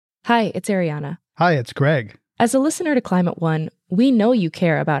Hi, it's Ariana. Hi, it's Greg. As a listener to Climate One, we know you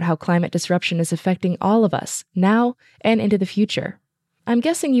care about how climate disruption is affecting all of us, now and into the future. I'm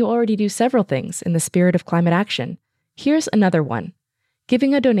guessing you already do several things in the spirit of climate action. Here's another one: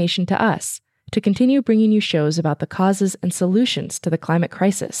 giving a donation to us to continue bringing you shows about the causes and solutions to the climate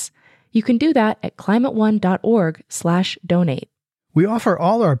crisis. You can do that at climateone.org/donate. We offer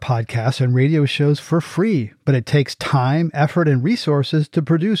all our podcasts and radio shows for free, but it takes time, effort, and resources to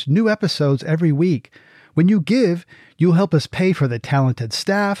produce new episodes every week. When you give, you'll help us pay for the talented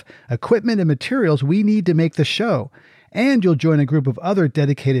staff, equipment, and materials we need to make the show. And you'll join a group of other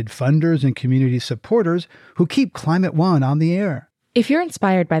dedicated funders and community supporters who keep Climate One on the air. If you're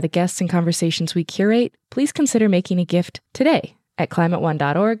inspired by the guests and conversations we curate, please consider making a gift today at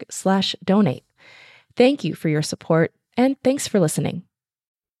climateone.org/donate. Thank you for your support, and thanks for listening.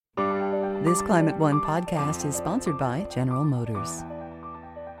 This Climate One podcast is sponsored by General Motors.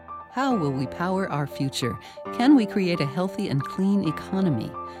 How will we power our future? Can we create a healthy and clean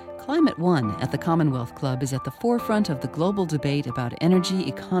economy? Climate One at the Commonwealth Club is at the forefront of the global debate about energy,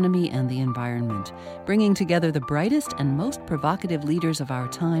 economy, and the environment. Bringing together the brightest and most provocative leaders of our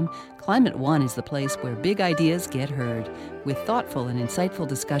time, Climate One is the place where big ideas get heard. With thoughtful and insightful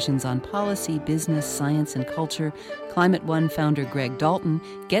discussions on policy, business, science, and culture, Climate One founder Greg Dalton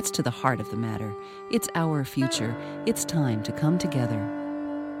gets to the heart of the matter. It's our future. It's time to come together.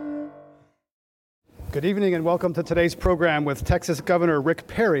 Good evening and welcome to today's program with Texas Governor Rick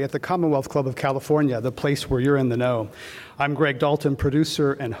Perry at the Commonwealth Club of California, the place where you're in the know. I'm Greg Dalton,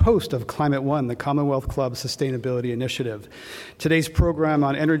 producer and host of Climate One, the Commonwealth Club Sustainability Initiative. Today's program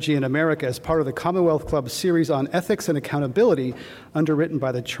on energy in America is part of the Commonwealth Club series on ethics and accountability, underwritten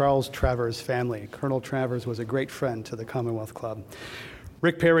by the Charles Travers family. Colonel Travers was a great friend to the Commonwealth Club.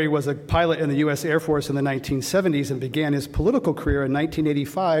 Rick Perry was a pilot in the U.S. Air Force in the 1970s and began his political career in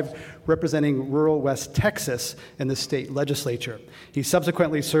 1985 representing rural West Texas in the state legislature. He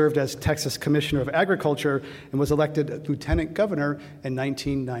subsequently served as Texas Commissioner of Agriculture and was elected lieutenant governor in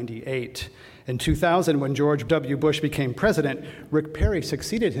 1998. In 2000, when George W. Bush became president, Rick Perry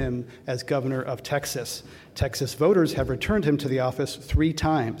succeeded him as governor of Texas. Texas voters have returned him to the office 3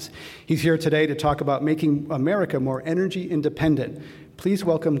 times. He's here today to talk about making America more energy independent. Please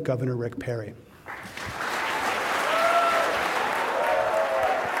welcome Governor Rick Perry.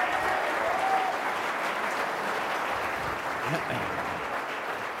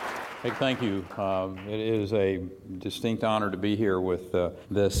 Hey, thank you. It is a distinct honor to be here with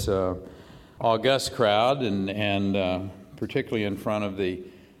this august crowd and particularly in front of the,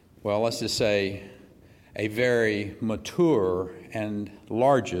 well, let's just say, a very mature and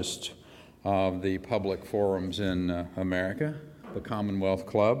largest of the public forums in America, the Commonwealth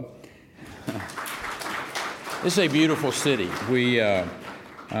Club. This is a beautiful city.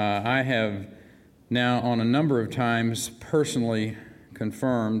 I have now on a number of times personally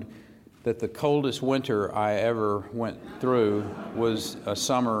confirmed that the coldest winter I ever went through was a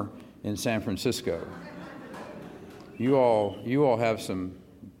summer in San Francisco. You all have some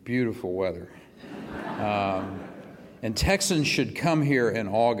beautiful weather. And Texans should come here in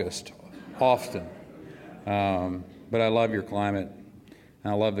August often. But I love your climate,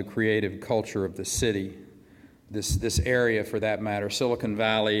 and I love the creative culture of the city, this area for that matter, Silicon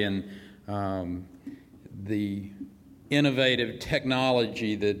Valley, and the innovative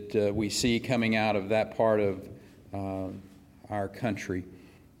technology that we see coming out of that part of our country.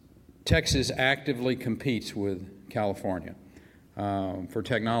 Texas actively competes with California for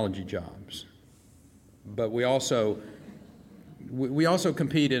technology jobs, but we also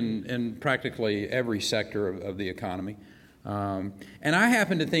compete in practically every sector of the economy. And I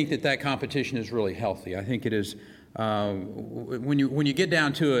happen to think that competition is really healthy. I think it is, when you get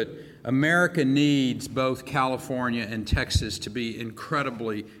down to it, America needs both California and Texas to be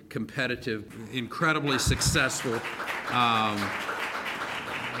incredibly competitive, incredibly successful,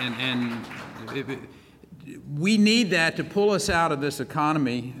 we need that to pull us out of this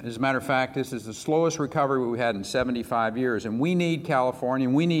economy. As a matter of fact, this is the slowest recovery we've had in 75 years, and we need California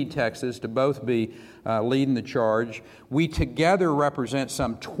and we need Texas to both be leading the charge. We together represent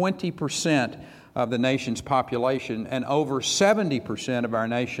some 20% of the nation's population, and over 70% of our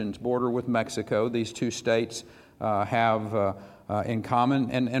nation's border with Mexico. These two states have in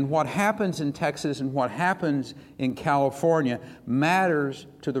common. And what happens in Texas and what happens in California matters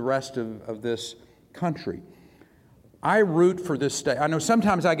to the rest of this country. I root for this state. I know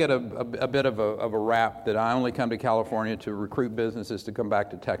sometimes I get a bit of a rap that I only come to California to recruit businesses to come back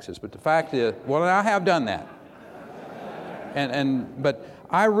to Texas. But the fact is, well, I have done that. But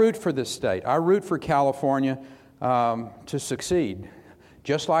I root for this state. I root for California to succeed.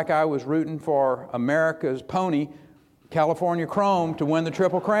 Just like I was rooting for America's pony, California Chrome, to win the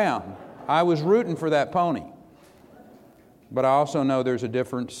Triple Crown. I was rooting for that pony. But I also know there's a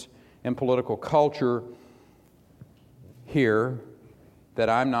difference in political culture here that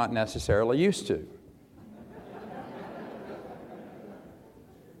I'm not necessarily used to.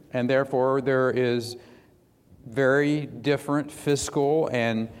 And therefore, there is very different fiscal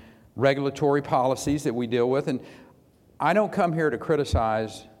and regulatory policies that we deal with. And I don't come here to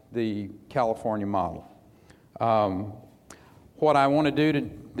criticize the California model. What I want to do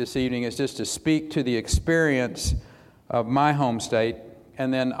this evening is just to speak to the experience of my home state,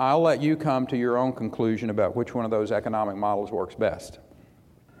 and then I'll let you come to your own conclusion about which one of those economic models works best.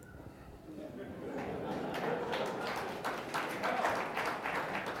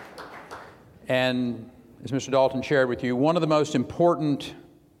 And as Mr. Dalton shared with you, one of the most important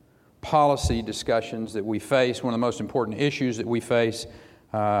policy discussions that we face, one of the most important issues that we face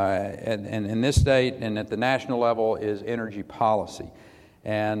in this state and at the national level is energy policy.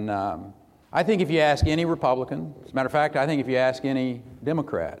 And I think if you ask any Republican, as a matter of fact, I think if you ask any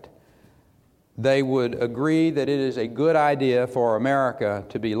Democrat, they would agree that it is a good idea for America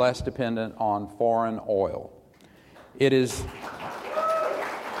to be less dependent on foreign oil. It is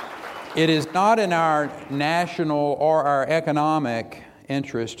not in our national or our economic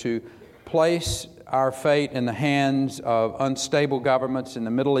interest to place our fate in the hands of unstable governments in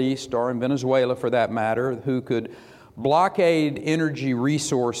the Middle East or in Venezuela, for that matter, who could blockade energy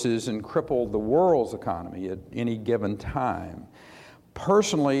resources and cripple the world's economy at any given time.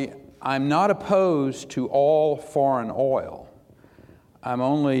 Personally, I'm not opposed to all foreign oil. I'm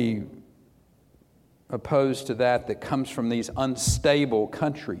only opposed to that comes from these unstable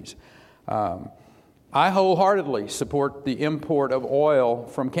countries. I wholeheartedly support the import of oil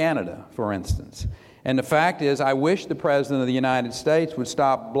from Canada, for instance. And the fact is, I wish the President of the United States would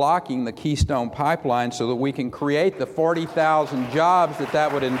stop blocking the Keystone Pipeline so that we can create the 40,000 jobs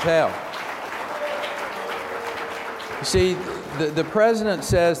that would entail. You see, the President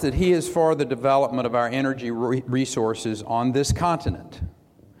says that he is for the development of our energy resources on this continent.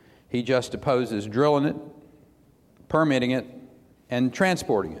 He just opposes drilling it, permitting it, and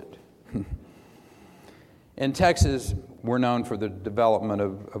transporting it. In Texas, we're known for the development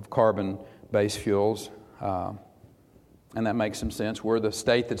of carbon-based fuels, and that makes some sense. We're the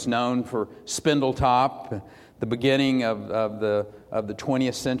state that's known for Spindletop, the beginning of the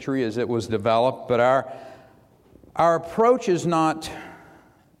 20th century as it was developed. But our approach is not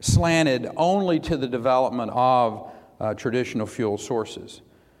slanted only to the development of traditional fuel sources.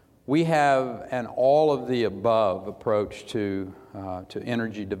 We have an all-of-the-above approach to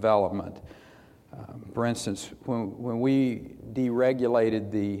energy development. For instance, when we deregulated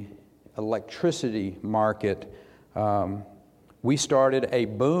the electricity market, we started a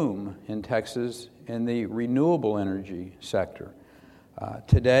boom in Texas in the renewable energy sector.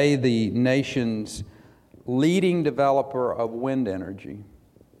 Today, the nation's leading developer of wind energy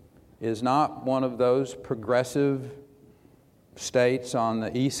is not one of those progressive states on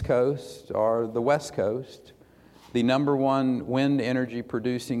the East Coast or the West Coast. The number one wind energy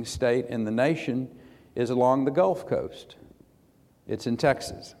producing state in the nation is along the Gulf Coast. It's in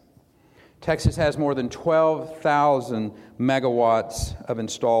Texas. Texas has more than 12,000 megawatts of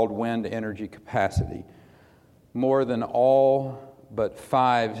installed wind energy capacity, more than all but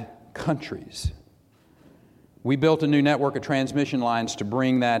 5 countries. We built a new network of transmission lines to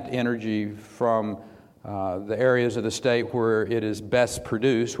bring that energy from the areas of the state where it is best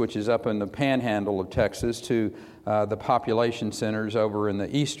produced, which is up in the panhandle of Texas, to the population centers over in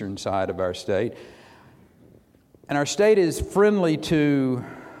the eastern side of our state. And our state is friendly to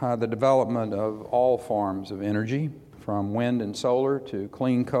the development of all forms of energy, from wind and solar to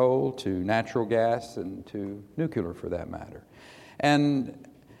clean coal to natural gas and to nuclear, for that matter. And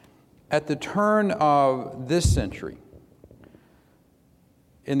at the turn of this century,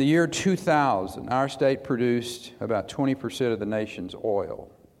 in the year 2000, our state produced about 20% of the nation's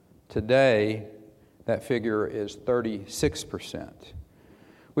oil. Today, that figure is 36%.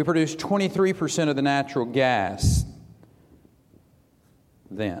 We produced 23% of the natural gas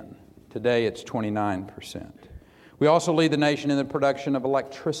then. Today, it's 29%. We also lead the nation in the production of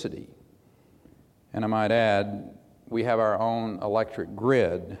electricity. And I might add, we have our own electric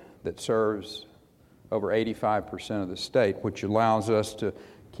grid that serves over 85% of the state, which allows us to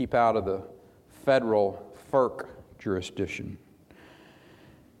keep out of the federal FERC jurisdiction.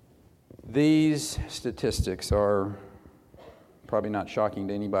 These statistics are probably not shocking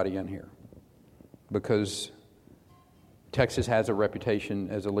to anybody in here, because Texas has a reputation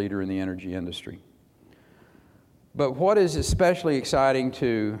as a leader in the energy industry. But what is especially exciting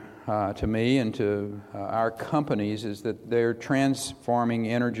to me and to our companies is that they're transforming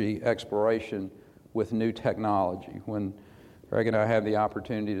energy exploration with new technology. When Greg and I have the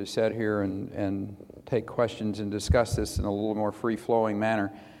opportunity to sit here and take questions and discuss this in a little more free-flowing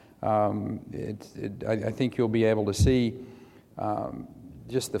manner, I think you'll be able to see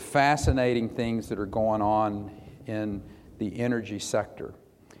just the fascinating things that are going on in the energy sector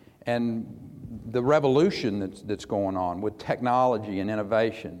and the revolution that's going on with technology and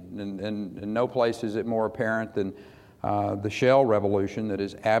innovation. And in no place is it more apparent than the shale revolution that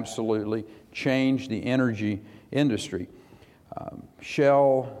has absolutely changed the energy industry.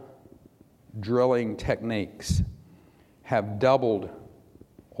 Shale drilling techniques have doubled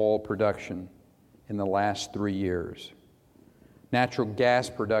oil production in the last 3 years. Natural gas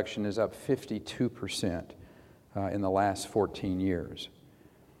production is up 52% in the last 14 years.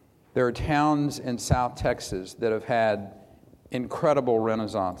 There are towns in South Texas that have had incredible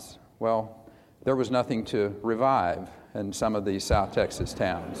renaissance. Well, there was nothing to revive in some of these South Texas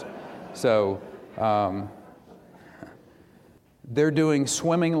towns. So they're doing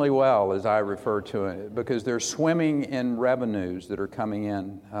swimmingly well, as I refer to it, because they're swimming in revenues that are coming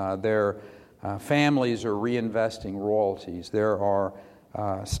in. Their families are reinvesting royalties. There are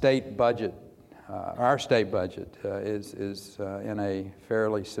state budget. Our state budget is in a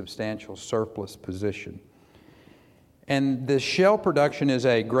fairly substantial surplus position. And the shale production is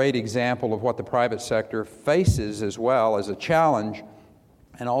a great example of what the private sector faces as well as a challenge,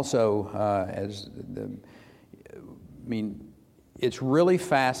 and also it's really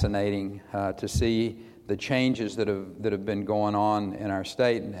fascinating to see the changes that have been going on in our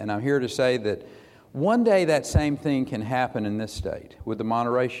state. And I'm here to say that one day that same thing can happen in this state with the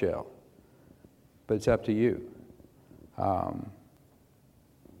Monterey Shale. But it's up to you.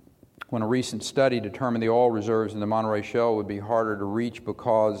 When a recent study determined the oil reserves in the Monterey Shale would be harder to reach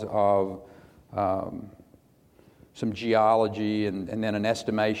because of some geology and then an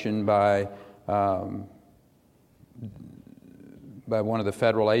estimation by one of the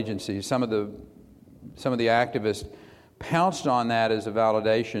federal agencies, some of the activists pounced on that as a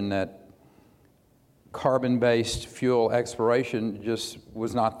validation that carbon-based fuel exploration just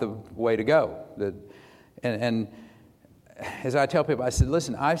was not the way to go. And as I tell people, I said,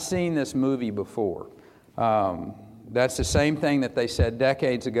 listen, I've seen this movie before. That's the same thing that they said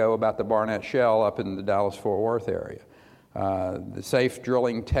decades ago about the Barnett Shale up in the Dallas-Fort Worth area. The safe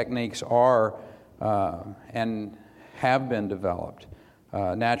drilling techniques are and have been developed.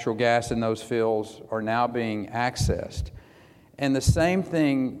 Natural gas in those fields are now being accessed. And the same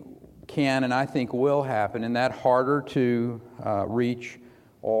thing can and I think will happen in that harder to reach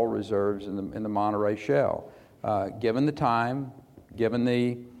oil reserves in the Monterey Shale. Given the time, given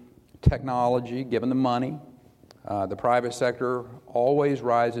the technology, given the money, the private sector always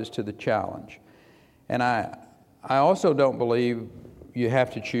rises to the challenge. And I also don't believe you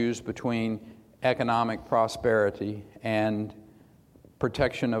have to choose between economic prosperity and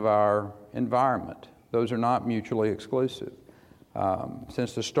protection of our environment. Those are not mutually exclusive.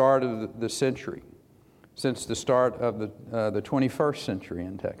 Since the start of the century, since the start of the 21st century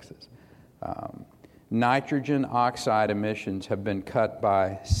in Texas, nitrogen oxide emissions have been cut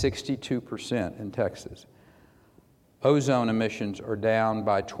by 62% in Texas. Ozone emissions are down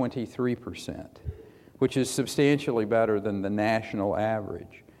by 23%, which is substantially better than the national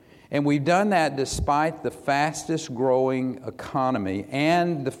average. And we've done that despite the fastest growing economy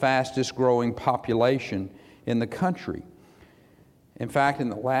and the fastest growing population in the country. In fact, in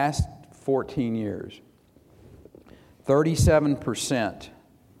the last 14 years, 37%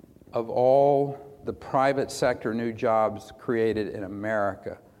 of all the private sector new jobs created in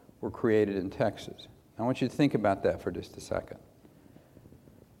America were created in Texas. I want you to think about that for just a second.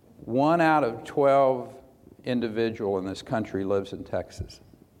 1 out of 12 individual in this country lives in Texas.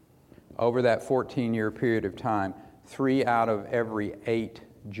 Over that 14-year period of time, 3 out of every 8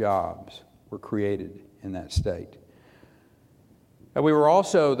 jobs were created in that state. And we were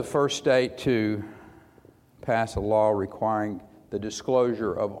also the first state to pass a law requiring the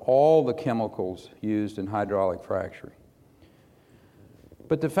disclosure of all the chemicals used in hydraulic fracturing.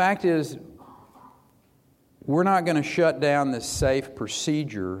 But the fact is, we're not going to shut down this safe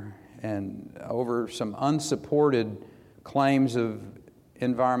procedure and over some unsupported claims of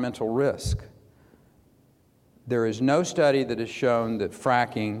environmental risk. There is no study that has shown that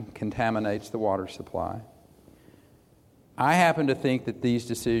fracking contaminates the water supply. I happen to think that these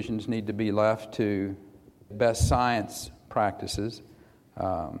decisions need to be left to best science practices,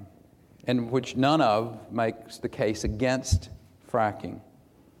 and which none of makes the case against fracking.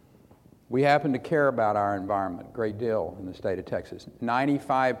 We happen to care about our environment a great deal in the state of Texas.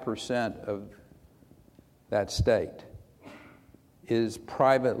 95% of that state is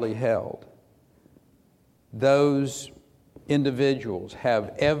privately held. Those individuals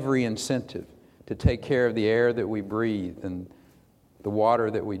have every incentive to take care of the air that we breathe and the water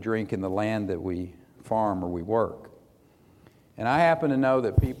that we drink and the land that we farm or we work. And I happen to know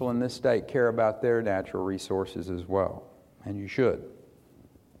that people in this state care about their natural resources as well, and you should.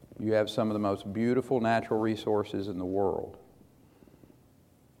 You have some of the most beautiful natural resources in the world.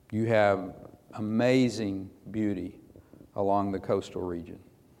 You have amazing beauty along the coastal region.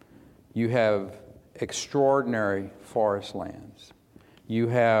 You have extraordinary forest lands. You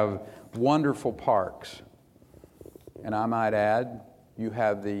have wonderful parks. And I might add, you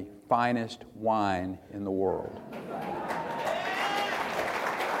have the finest wine in the world.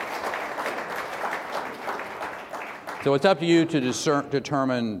 So it's up to you to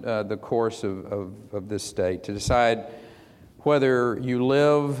determine the course of this state, to decide whether you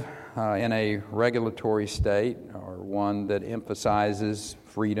live in a regulatory state or one that emphasizes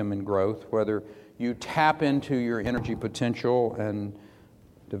freedom and growth, whether you tap into your energy potential and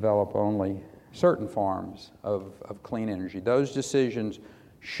develop only certain forms of clean energy. Those decisions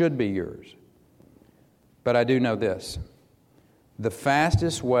should be yours. But I do know this. The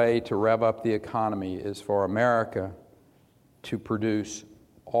fastest way to rev up the economy is for America to produce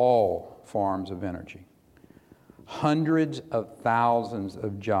all forms of energy. Hundreds of thousands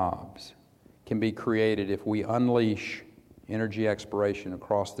of jobs can be created if we unleash energy exploration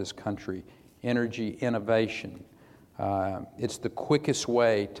across this country, energy innovation. It's the quickest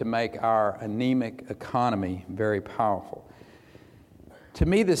way to make our anemic economy very powerful. To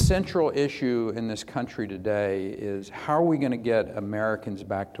me, the central issue in this country today is how are we going to get Americans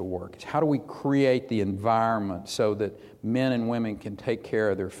back to work? It's how do we create the environment so that men and women can take care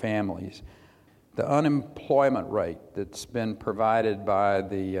of their families? The unemployment rate that's been provided by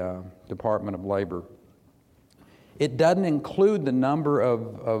the Department of Labor, it doesn't include the number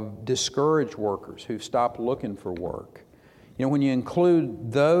of discouraged workers who've stopped looking for work. You know, when you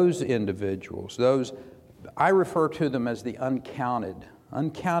include those individuals, I refer to them as the uncounted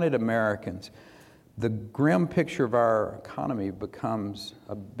Americans, the grim picture of our economy becomes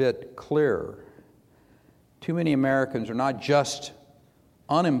a bit clearer. Too many Americans are not just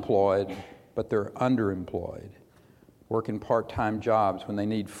unemployed, but they're underemployed, working part-time jobs when they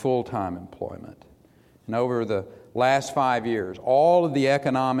need full-time employment. And over the last 5 years, all of the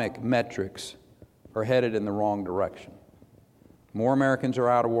economic metrics are headed in the wrong direction. More Americans are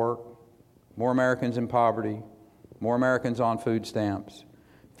out of work, more Americans in poverty, more Americans on food stamps.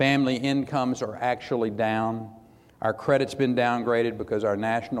 Family incomes are actually down. Our credit's been downgraded because our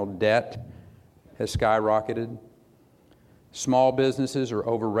national debt has skyrocketed. Small businesses are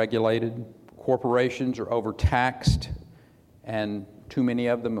overregulated. Corporations are overtaxed, and too many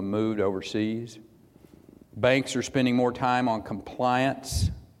of them have moved overseas. Banks are spending more time on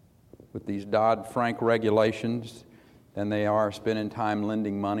compliance with these Dodd-Frank regulations than they are spending time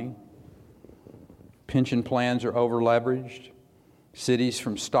lending money. Pension plans are over-leveraged. Cities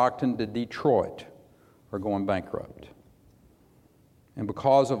from Stockton to Detroit are going bankrupt. And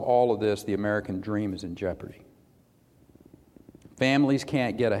because of all of this, the American dream is in jeopardy. Families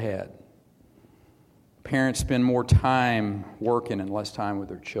can't get ahead. Parents spend more time working and less time with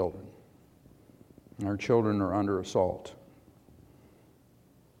their children. And our children are under assault.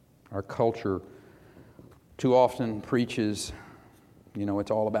 Our culture too often preaches,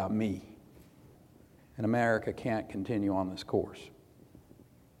 it's all about me. And America can't continue on this course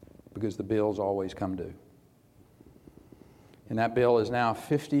because the bills always come due. And that bill is now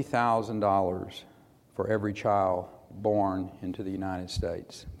 $50,000 for every child born into the United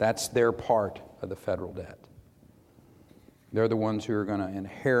States. That's their part of the federal debt. They're the ones who are going to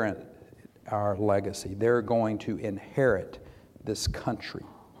inherit our legacy. They're going to inherit this country.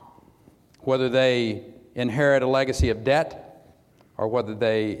 Whether they inherit a legacy of debt or whether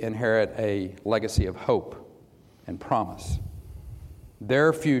they inherit a legacy of hope and promise.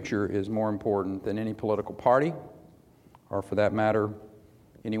 Their future is more important than any political party, or for that matter,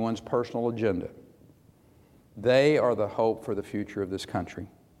 anyone's personal agenda. They are the hope for the future of this country.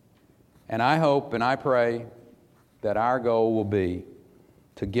 And I hope and I pray that our goal will be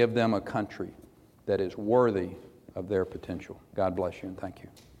to give them a country that is worthy of their potential. God bless you and thank you.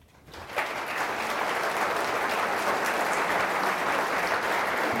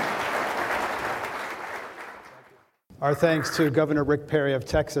 Our thanks to Governor Rick Perry of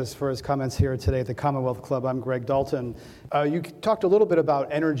Texas for his comments here today at the Commonwealth Club. I'm Greg Dalton. You talked a little bit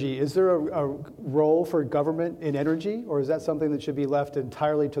about energy. Is there a role for government in energy, or is that something that should be left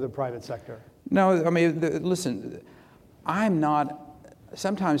entirely to the private sector? No, I mean, listen,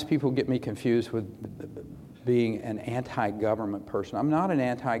 sometimes people get me confused with being an anti-government person. I'm not an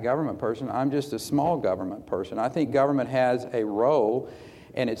anti-government person. I'm just a small government person. I think government has a role,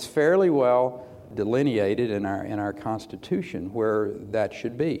 and it's fairly well delineated in our Constitution where that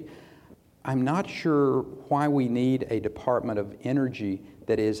should be. I'm not sure why we need a Department of Energy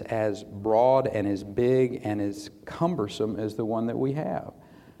that is as broad and as big and as cumbersome as the one that we have.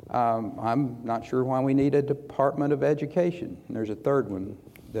 I'm not sure why we need a Department of Education. And there's a third one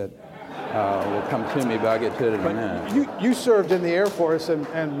that will come to me, but I'll get to it in a minute. You served in the Air Force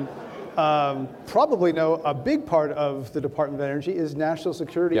and probably know a big part of the Department of Energy is national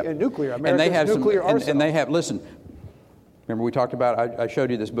security and nuclear. America's nuclear arsenal. And they have, listen, remember we talked about, I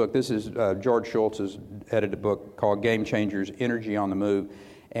showed you this book. This is George Shultz's edited book called Game Changers, Energy on the Move.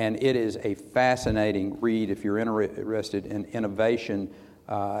 And it is a fascinating read if you're interested in innovation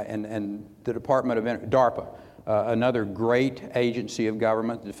and the Department of Energy, DARPA. Another great agency of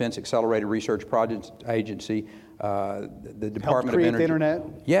government, the Defense Accelerated Research Projects Agency, the Department of Energy. The internet?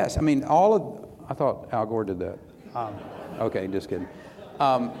 Yes, I mean, I thought Al Gore did that. Okay, just kidding.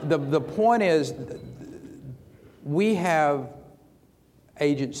 The point is, we have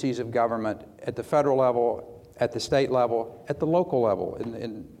agencies of government at the federal level, at the state level, at the local level,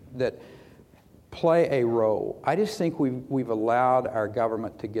 that play a role. I just think we've allowed our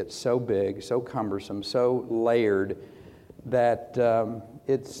government to get so big, so cumbersome, so layered that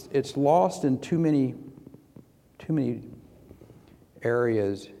it's lost in too many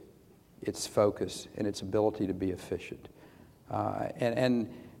areas its focus and its ability to be efficient, and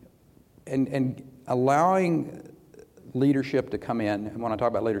allowing leadership to come in. And when I talk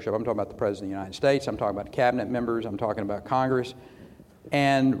about leadership, I'm talking about the President of the United States, I'm talking about cabinet members, I'm talking about Congress,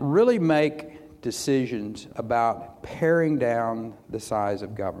 and really make decisions about paring down the size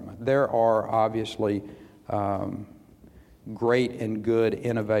of government. There are obviously great and good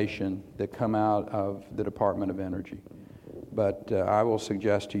innovation that come out of the Department of Energy. But I will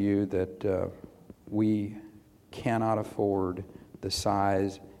suggest to you that we cannot afford the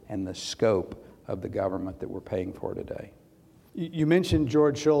size and the scope of the government that we're paying for today. You mentioned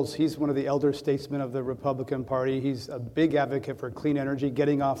George Shultz. He's one of the elder statesmen of the Republican Party. He's a big advocate for clean energy,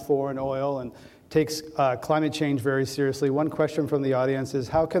 getting off foreign oil, and takes climate change very seriously. One question from the audience is,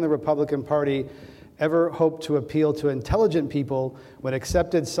 how can the Republican Party ever hope to appeal to intelligent people when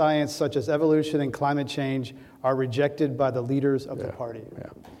accepted science such as evolution and climate change are rejected by the leaders of the party?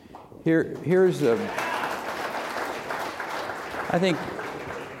 Here's I think,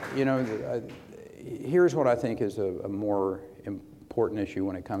 here's what I think is a more important issue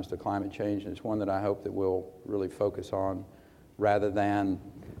when it comes to climate change, and it's one that I hope that we'll really focus on rather than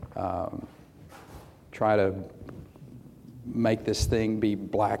try to make this thing be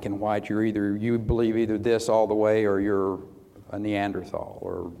black and white. You believe either this all the way or you're a Neanderthal,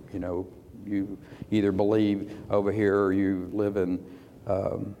 or you either believe over here or you live in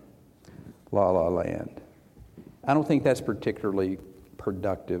La La Land. I don't think that's particularly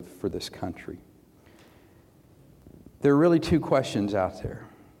productive for this country. There are really two questions out there.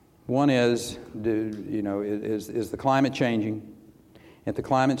 One is, is the climate changing? If the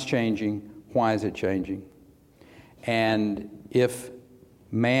climate's changing, why is it changing? And if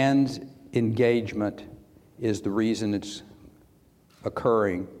man's engagement is the reason it's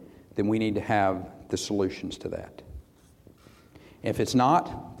occurring, then we need to have the solutions to that. If it's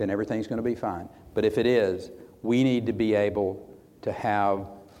not, then everything's going to be fine. But if it is, we need to be able to have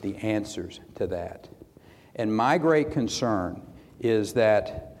the answers to that. And my great concern is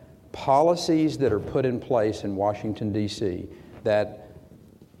that policies that are put in place in Washington, D.C. that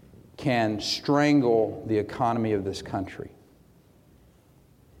can strangle the economy of this country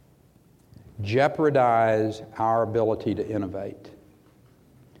jeopardize our ability to innovate.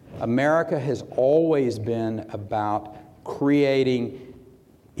 America has always been about creating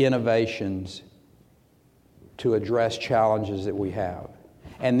innovations to address challenges that we have.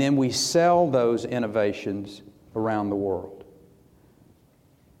 And then we sell those innovations around the world.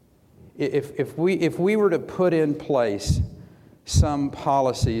 If we were to put in place some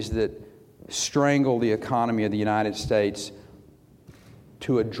policies that strangle the economy of the United States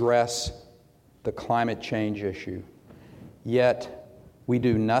to address the climate change issue, yet we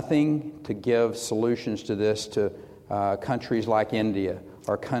do nothing to give solutions to this to countries like India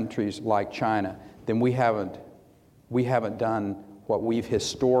or countries like China, then we haven't done what we've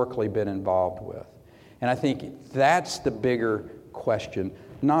historically been involved with. And I think that's the bigger question,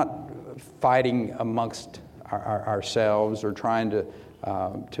 not fighting amongst ourselves or trying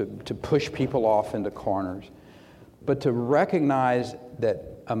to push people off into corners, but to recognize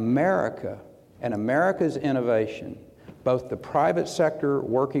that America and America's innovation, both the private sector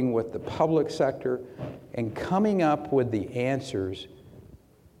working with the public sector and coming up with the answers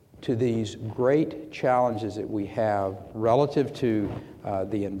to these great challenges that we have relative to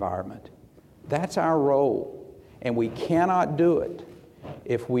the environment. That's our role, and we cannot do it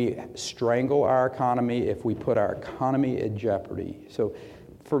if we strangle our economy, if we put our economy at jeopardy. So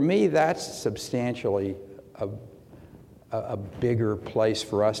for me, that's substantially a bigger place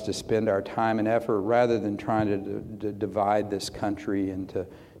for us to spend our time and effort rather than trying to divide this country into,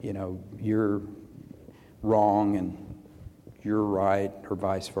 you're wrong and you're right, or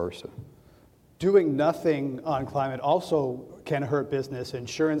vice versa. Doing nothing on climate also can hurt business.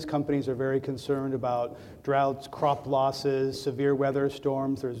 Insurance companies are very concerned about droughts, crop losses, severe weather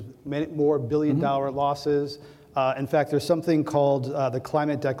storms. There's many more billion-dollar losses. In fact, there's something called the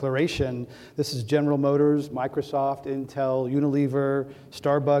Climate Declaration. This is General Motors, Microsoft, Intel, Unilever,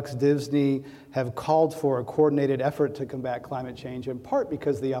 Starbucks, Disney have called for a coordinated effort to combat climate change, in part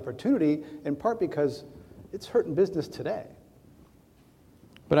because of the opportunity, in part because it's hurting business today.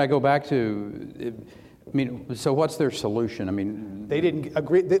 But I go back to, so what's their solution? They didn't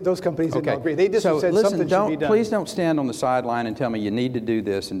agree. Those companies didn't agree. They just said listen, something should be done. Please don't stand on the sideline and tell me you need to do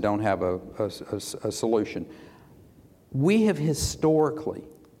this and don't have a solution. We have historically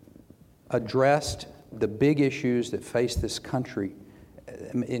addressed the big issues that face this country,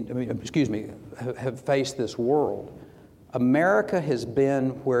 have faced this world. America has been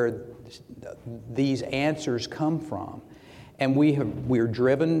where these answers come from. And we're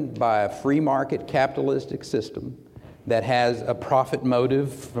driven by a free market capitalistic system that has a profit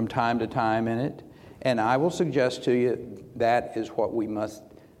motive from time to time in it. And I will suggest to you that is what we must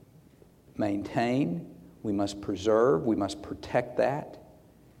maintain, we must preserve, we must protect that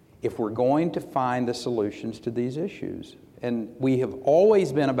if we're going to find the solutions to these issues. And we have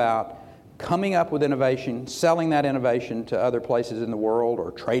always been about coming up with innovation, selling that innovation to other places in the world, or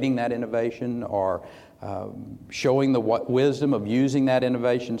trading that innovation, or showing the wisdom of using that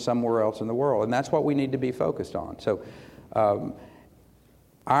innovation somewhere else in the world. And that's what we need to be focused on. So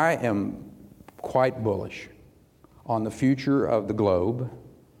I am quite bullish on the future of the globe.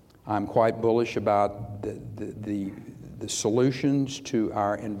 I'm quite bullish about the solutions to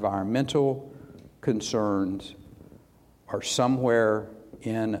our environmental concerns are somewhere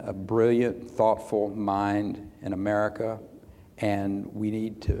in a brilliant, thoughtful mind in America, and we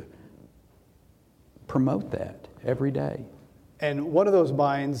need to promote that every day. And one of those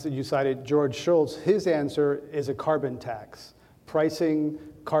minds that you cited, George Shultz, his answer is a carbon tax. Pricing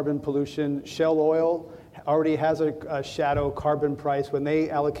carbon pollution. Shell Oil already has a shadow carbon price. When they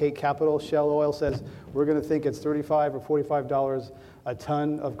allocate capital, Shell Oil says, we're going to think it's $35 or $45 a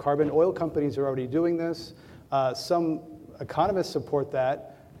ton of carbon. Oil companies are already doing this. Some economists support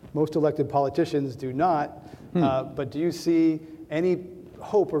that. Most elected politicians do not. But do you see any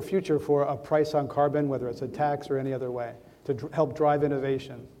hope or future for a price on carbon, whether it's a tax or any other way, to help drive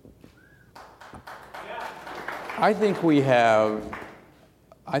innovation? I think we have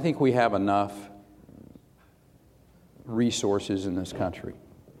enough resources in this country,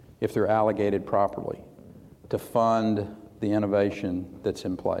 if they're allocated properly, to fund the innovation that's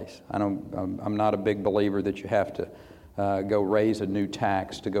in place. I'm not a big believer that you have to go raise a new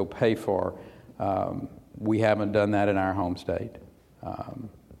tax to go pay for. We haven't done that in our home state.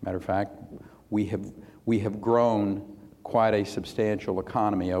 Matter of fact, we have grown quite a substantial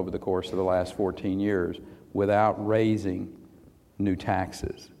economy over the course of the last 14 years without raising new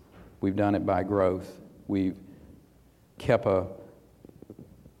taxes. We've done it by growth. We've kept a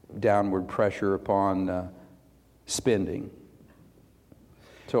downward pressure upon spending.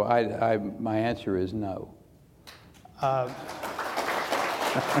 So my answer is no.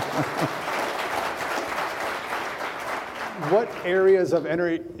 What areas of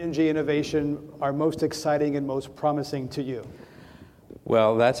energy innovation are most exciting and most promising to you?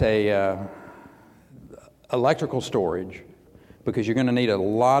 Well, that's electrical storage, because you're going to need a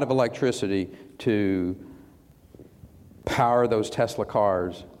lot of electricity to power those Tesla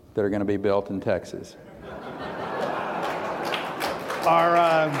cars that are going to be built in Texas.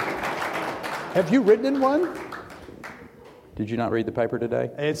 Have you ridden in one? Did you not read the paper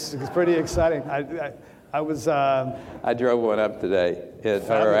today? It's pretty exciting. I drove one up today,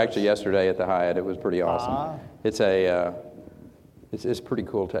 or actually yesterday at the Hyatt. It was pretty awesome. It's pretty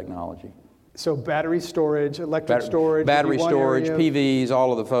cool technology. So battery storage, electric storage, battery storage, area. PVs,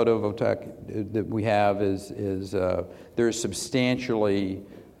 all of the photovoltaic that we have is there's substantially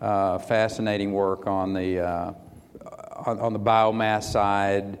fascinating work on the biomass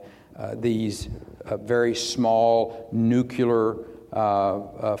side. These very small nuclear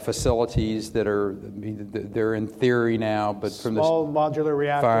facilities they're in theory now, but from the modular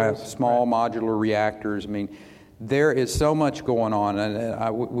reactors. Small modular reactors. I mean, there is so much going on,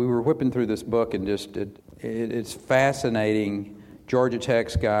 and we were whipping through this book, and just it's fascinating. Georgia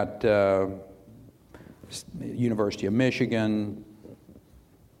Tech's got University of Michigan,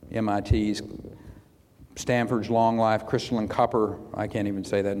 MIT's, Stanford's Long Life, Crystalline Copper, I can't even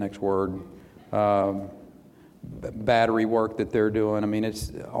say that next word, battery work that they're doing. I mean,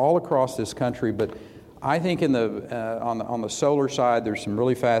 it's all across this country, but I think on the solar side, there's some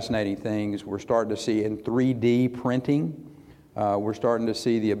really fascinating things. We're starting to see in 3D printing. We're starting to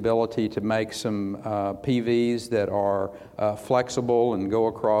see the ability to make some PVs that are flexible and go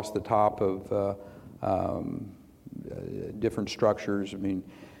across the top of different structures. I mean,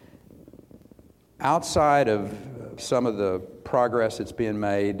 outside of some of the progress that's being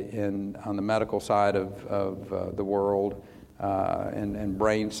made on the medical side of the world and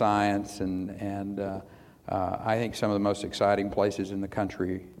brain science and I think some of the most exciting places in the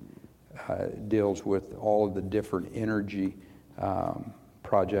country deals with all of the different energy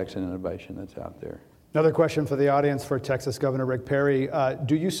projects and innovation that's out there. Another question for the audience for Texas Governor Rick Perry.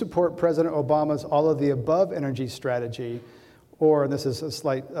 Do you support President Obama's all of the above energy strategy? Or, and this is a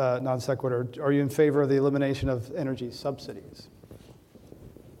slight non sequitur, are you in favor of the elimination of energy subsidies?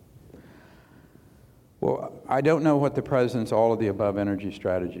 Well, I don't know what the president's all of the above energy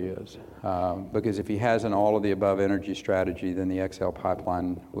strategy is, because if he has an all of the above energy strategy, then the XL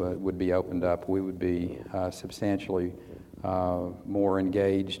pipeline would be opened up. We would be substantially more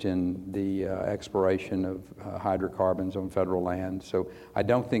engaged in the exploration of hydrocarbons on federal land. So I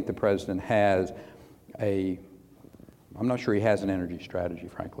don't think the president has I'm not sure he has an energy strategy,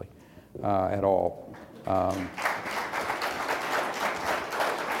 frankly, at all.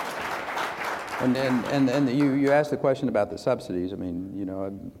 And you asked the question about the subsidies. I mean, you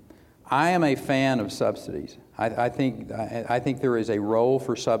know, I am a fan of subsidies. I think there is a role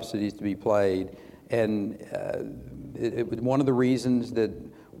for subsidies to be played, and one of the reasons that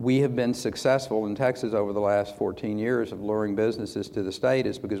we have been successful in Texas over the last 14 years of luring businesses to the state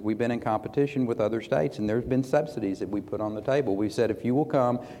is because we've been in competition with other states, and there's been subsidies that we put on the table. We said, if you will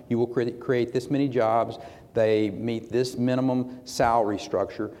come, you will create this many jobs, they meet this minimum salary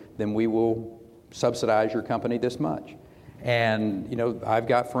structure, then we will subsidize your company this much. And, you know, I've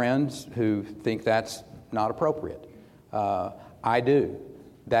got friends who think that's not appropriate. I do.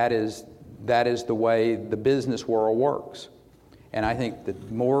 That is the way the business world works. And I think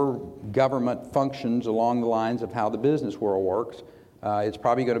that more government functions along the lines of how the business world works, it's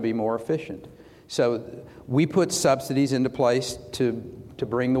probably going to be more efficient. So we put subsidies into place to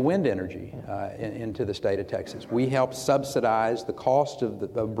bring the wind energy into the state of Texas. We help subsidize the cost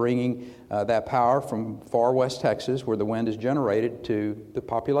of bringing that power from far west Texas, where the wind is generated, to the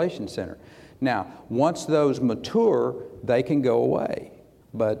population center. Now, once those mature, they can go away.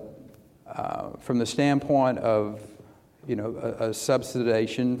 But from the standpoint of a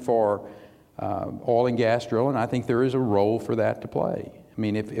subsidization for oil and gas drilling, I think there is a role for that to play. I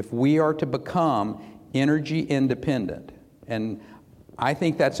mean, if we are to become energy independent, and I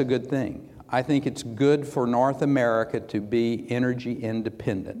think that's a good thing. I think it's good for North America to be energy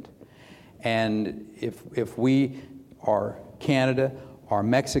independent. And if we or Canada or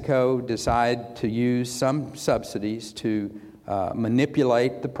Mexico decide to use some subsidies to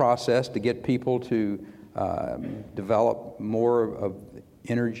manipulate the process to get people to develop more of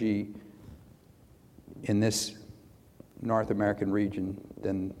energy in this North American region,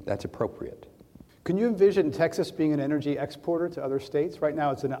 then that's appropriate. Can you envision Texas being an energy exporter to other states? Right now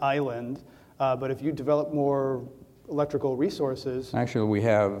it's an island, but if you develop more electrical resources... Actually, we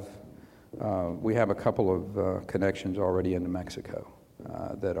have a couple of connections already into Mexico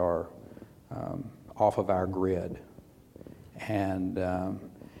that are off of our grid. And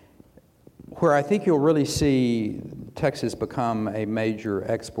where I think you'll really see Texas become a major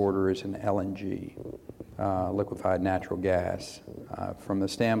exporter is in LNG, liquefied natural gas, from the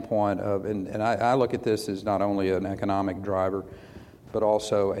standpoint of, and I look at this as not only an economic driver, but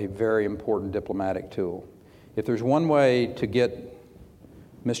also a very important diplomatic tool. If there's one way to get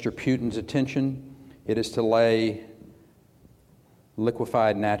Mr. Putin's attention, it is to lay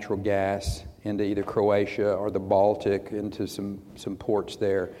liquefied natural gas into either Croatia or the Baltic, into some ports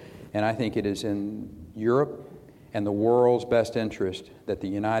there. And I think it is in Europe and the world's best interest that the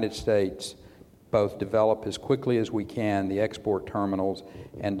United States both develop as quickly as we can the export terminals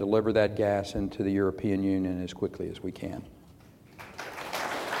and deliver that gas into the European Union as quickly as we can.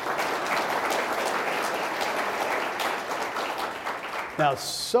 Now,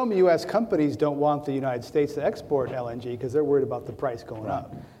 some U.S. companies don't want the United States to export LNG because they're worried about the price going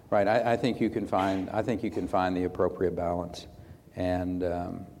up. Right. I think you can find the appropriate balance, and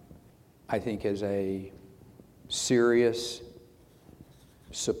I think as a serious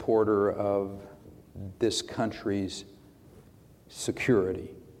supporter of this country's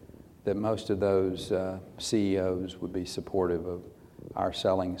security, that most of those CEOs would be supportive of our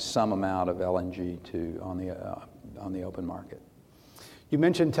selling some amount of LNG on the open market. You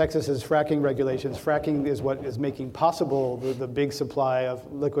mentioned Texas's fracking regulations. Fracking is what is making possible the big supply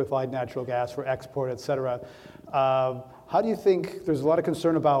of liquefied natural gas for export, et cetera. How do you think, there's a lot of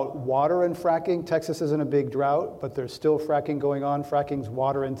concern about water and fracking. Texas is in a big drought, but there's still fracking going on. Fracking's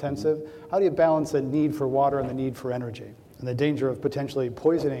water intensive. How do you balance the need for water and the need for energy and the danger of potentially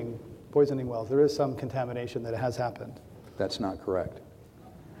poisoning wells? There is some contamination that has happened. That's not correct.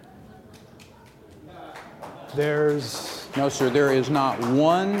 No, sir, there is not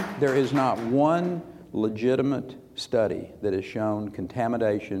one legitimate study that has shown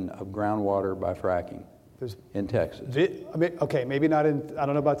contamination of groundwater by fracking in Texas. Okay, maybe not in, I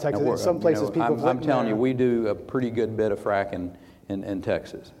don't know about Texas. In some places people I'm telling you, we do a pretty good bit of fracking in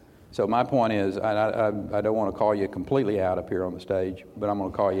Texas. So my point is, I don't want to call you completely out up here on the stage, but I'm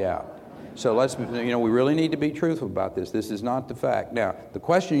going to call you out. So we really need to be truthful about this. This is not the fact. Now, the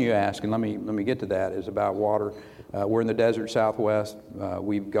question you ask, and let me get to that, is about water. We're in the desert Southwest.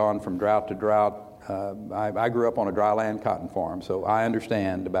 We've gone from drought to drought. I grew up on a dryland cotton farm, so I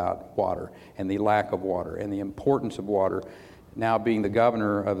understand about water and the lack of water and the importance of water. Now being the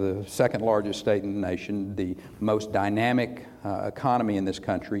governor of the second largest state in the nation, the most dynamic economy in this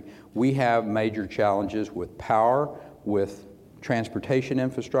country, we have major challenges with power, with transportation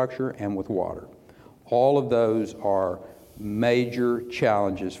infrastructure, and with water. All of those are major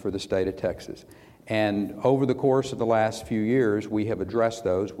challenges for the state of Texas. And over the course of the last few years, we have addressed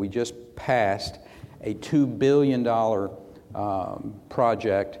those. We just passed a $2 billion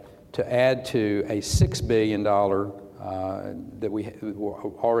project to add to a $6 billion that we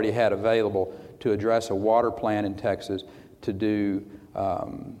already had available to address a water plan in Texas to do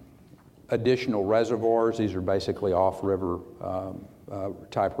additional reservoirs. These are basically off-river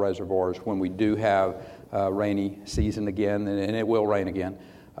type reservoirs. When we do have rainy season again, and it will rain again,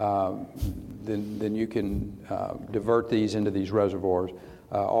 then you can divert these into these reservoirs.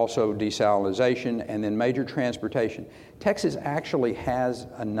 Also desalination, and then major transportation. Texas actually has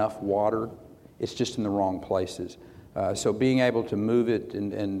enough water, it's just in the wrong places. So being able to move it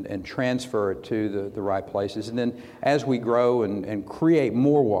and transfer it to the right places. And then as we grow and create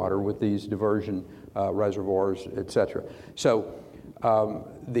more water with these diversion reservoirs, et cetera. So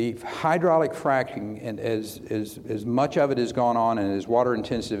the hydraulic fracking, and as much of it has gone on and as water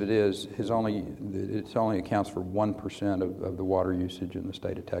intensive it is, it only accounts for 1% of the water usage in the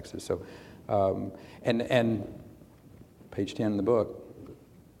state of Texas. So, and page 10 in the book,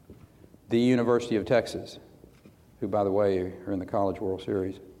 the University of Texas, who, by the way, are in the College World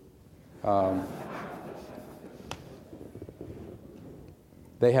Series.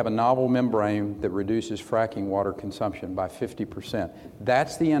 They have a novel membrane that reduces fracking water consumption by 50%.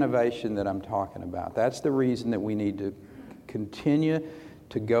 That's the innovation that I'm talking about. That's the reason that we need to continue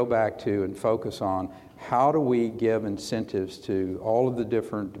to go back to and focus on how do we give incentives to all of the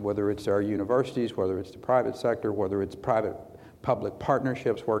different, whether it's our universities, whether it's the private sector, whether it's private-public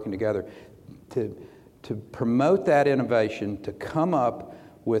partnerships working together, to promote that innovation, to come up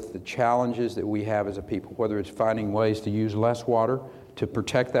with the challenges that we have as a people, whether it's finding ways to use less water, to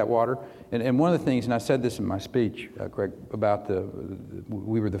protect that water. And one of the things, and I said this in my speech, Greg, about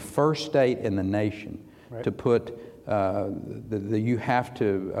we were the first state in the nation to put you have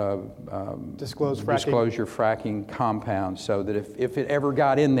to disclose your fracking compounds so that if it ever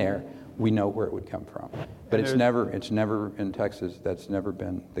got in there, we know where it would come from. But it's never in Texas, that's never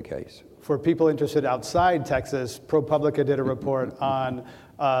been the case. For people interested outside Texas, ProPublica did a report on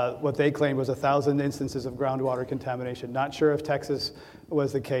what they claimed was 1,000 instances of groundwater contamination. Not sure if Texas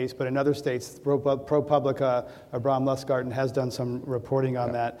was the case, but in other states, ProPublica, Bram Lustgarten has done some reporting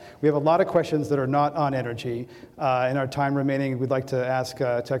on that. We have a lot of questions that are not on energy. In our time remaining, we'd like to ask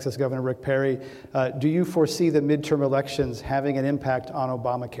Texas Governor Rick Perry, do you foresee the midterm elections having an impact on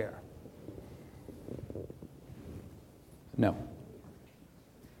Obamacare? No.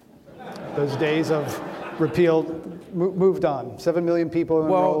 Those days of repeal moved on. 7 million people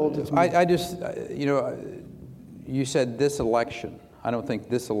enrolled. Well, I just, you said this election. I don't think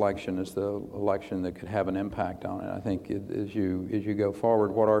this election is the election that could have an impact on it. I think as you go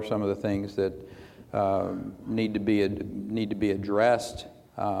forward, what are some of the things that need to be addressed?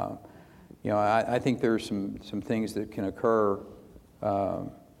 I think there's some things that can occur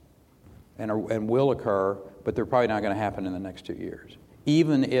and will occur, but they're probably not going to happen in the next 2 years,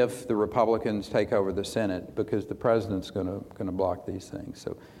 even if the Republicans take over the Senate, because the president's going to block these things.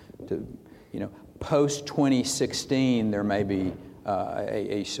 So, post 2016, there may be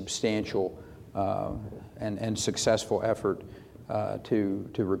a substantial and successful effort to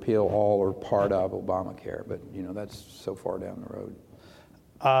repeal all or part of Obamacare, but that's so far down the road.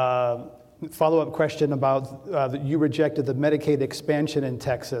 Follow-up question about you rejected the Medicaid expansion in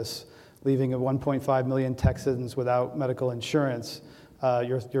Texas, leaving 1.5 million Texans without medical insurance.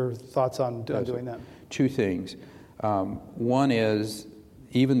 Your thoughts on doing that? Two things. One is,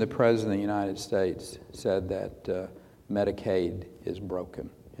 even the President of the United States said that Medicaid is broken.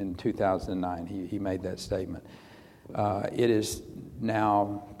 In 2009, he made that statement. It is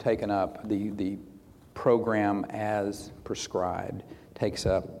now taken up, the program as prescribed takes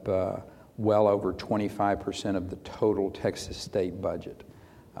up well over 25% of the total Texas state budget.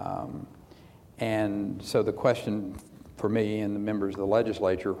 And so the question for me and the members of the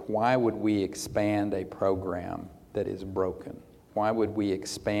legislature, why would we expand a program that is broken? Why would we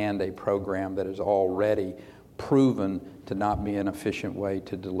expand a program that is already proven to not be an efficient way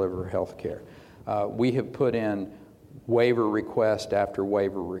to deliver health care? We have put in waiver request after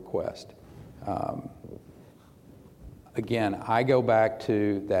waiver request. Again, I go back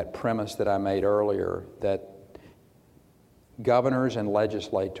to that premise that I made earlier, that governors and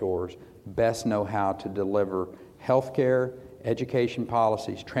legislators best know how to deliver health care, education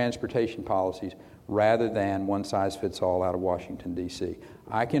policies, transportation policies, rather than one-size-fits-all out of Washington, D.C.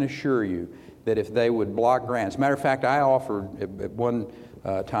 I can assure you that if they would block grants, matter of fact, I offered at one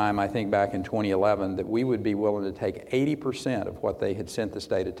time, I think back in 2011, that we would be willing to take 80% of what they had sent the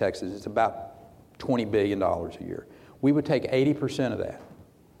state of Texas. It's about $20 billion a year. We would take 80% of that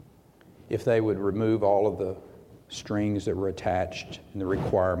if they would remove all of the strings that were attached and the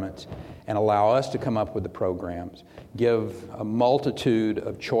requirements and allow us to come up with the programs, give a multitude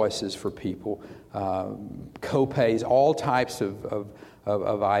of choices for people, co-pays, all types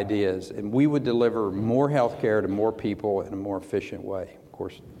of ideas, and we would deliver more health care to more people in a more efficient way. Of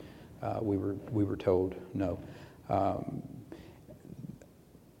course, we were told no.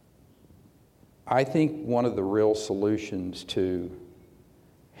 I think one of the real solutions to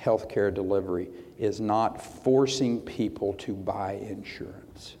health care delivery is not forcing people to buy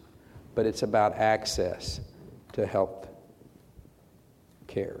insurance, but it's about access to health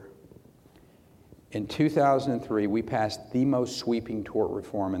care. In 2003, we passed the most sweeping tort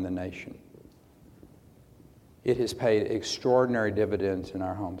reform in the nation. It has paid extraordinary dividends in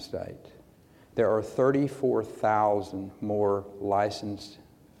our home state. There are 34,000 more licensed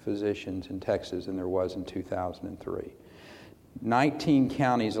physicians in Texas than there was in 2003. 19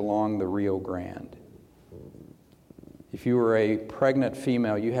 counties along the Rio Grande. If you were a pregnant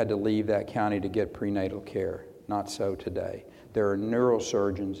female, you had to leave that county to get prenatal care. Not so today. There are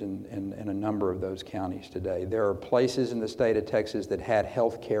neurosurgeons in a number of those counties today. There are places in the state of Texas that had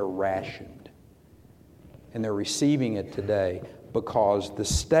health care rationed, and they're receiving it today because the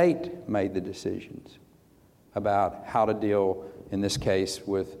state made the decisions about how to deal, in this case,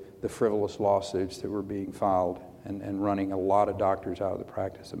 with the frivolous lawsuits that were being filed and running a lot of doctors out of the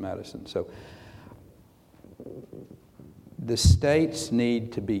practice of medicine. So the states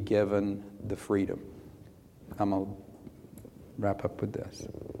need to be given the freedom. I'm going to wrap up with this.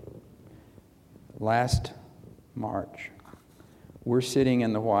 Last March, we're sitting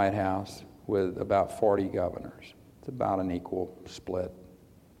in the White House with about 40 governors. It's about an equal split,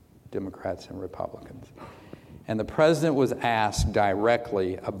 Democrats and Republicans. And the president was asked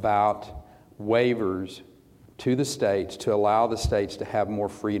directly about waivers to the states to allow the states to have more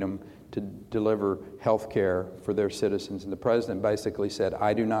freedom to deliver health care for their citizens. And the president basically said,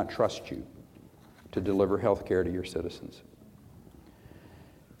 I do not trust you to deliver health care to your citizens.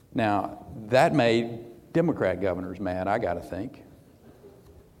 Now, that made Democrat governors mad, I got to think.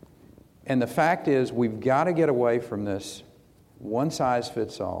 And the fact is, we've got to get away from this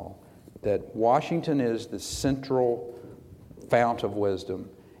one-size-fits-all, that Washington is the central fount of wisdom,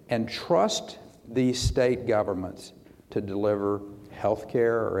 and trust these state governments to deliver health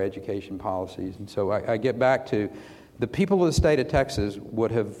care or education policies. And so I get back to the people of the state of Texas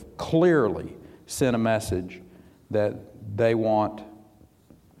would have clearly sent a message that they want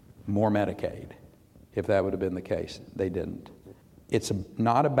more Medicaid, if that would have been the case. They didn't. It's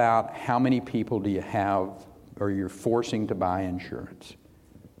not about how many people do you have you're forcing to buy insurance.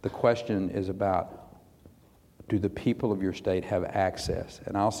 The question is about, do the people of your state have access?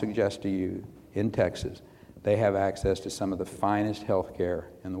 And I'll suggest to you, in Texas, they have access to some of the finest health care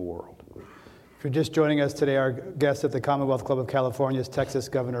in the world. If you're just joining us today, our guest at the Commonwealth Club of California is Texas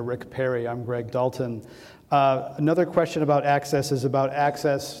Governor Rick Perry. I'm Greg Dalton. Another question about access is about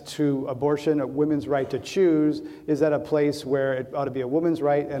access to abortion, a women's right to choose. Is that a place where it ought to be a woman's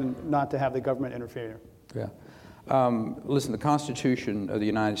right and not to have the government interfere? Yeah. Listen, the Constitution of the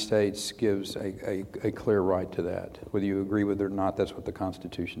United States gives a clear right to that. Whether you agree with it or not, that's what the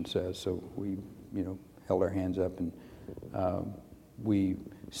Constitution says. So we, held our hands up and we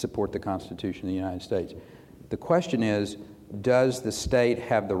support the Constitution of the United States. The question is, does the state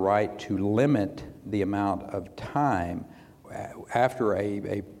have the right to limit the amount of time after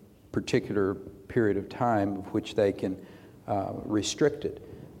a particular period of time of which they can restrict it?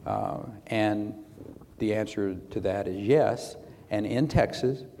 And the answer to that is yes. And in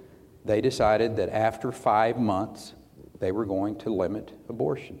Texas, they decided that after 5 months, they were going to limit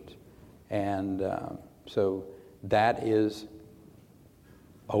abortions. And so that is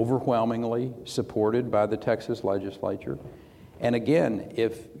overwhelmingly supported by the Texas legislature. And again,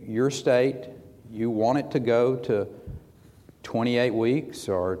 if your state, you want it to go to 28 weeks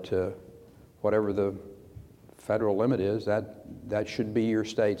or to whatever the federal limit is, that should be your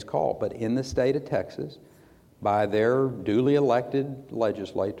state's call. But in the state of Texas, by their duly elected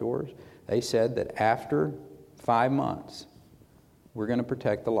legislators, they said that after 5 months, we're going to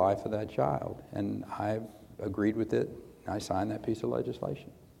protect the life of that child. And I agreed with it. I signed that piece of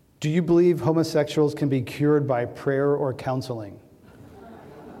legislation. Do you believe homosexuals can be cured by prayer or counseling?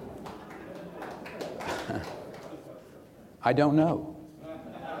 I don't know.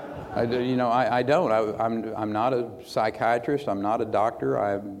 I don't. I'm not a psychiatrist. I'm not a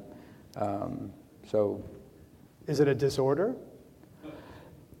doctor. So. Is it a disorder?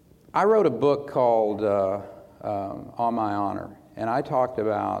 I wrote a book called On My Honor, and I talked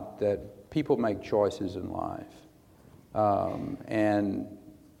about that people make choices in life, and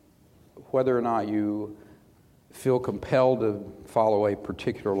whether or not you feel compelled to follow a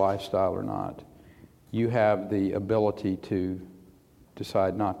particular lifestyle or not, you have the ability to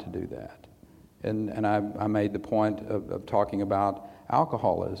decide not to do that. And I made the point of talking about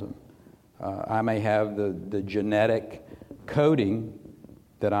alcoholism. I may have the genetic coding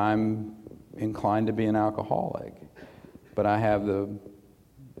that I'm inclined to be an alcoholic, but I have the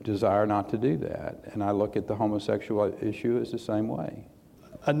desire not to do that. And I look at the homosexual issue as the same way.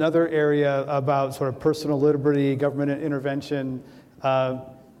 Another area about sort of personal liberty, government intervention,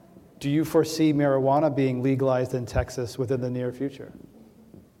 do you foresee marijuana being legalized in Texas within the near future?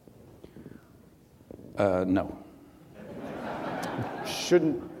 No.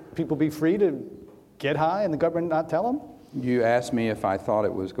 Shouldn't people be free to get high and the government not tell them? You asked me if I thought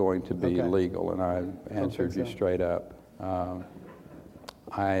it was going to be Okay. legal, and I answered you straight up.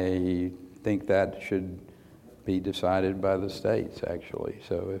 I think that should be decided by the states, actually.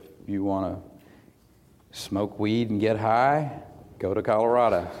 So if you want to smoke weed and get high, go to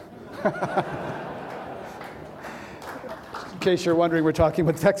Colorado. In case you're wondering, we're talking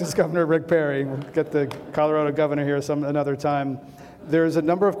with Texas Governor Rick Perry. We'll get the Colorado governor here another time. There's a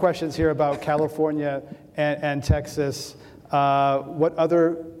number of questions here about California and Texas. What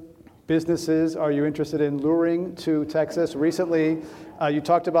other businesses are you interested in luring to Texas? Recently, you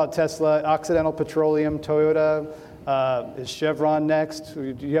talked about Tesla, Occidental Petroleum, Toyota. Is Chevron next?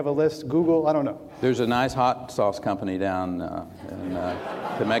 Do you have a list? Google? I don't know. There's a nice hot sauce company down in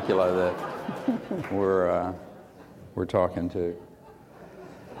Temecula that we're talking to.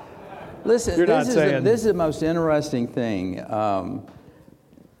 Listen, this is the most interesting thing,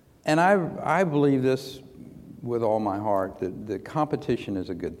 and I believe this with all my heart, that competition is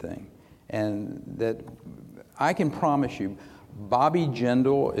a good thing, and that I can promise you, Bobby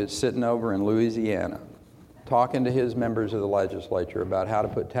Jindal is sitting over in Louisiana talking to his members of the legislature about how to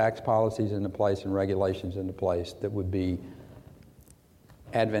put tax policies into place and regulations into place that would be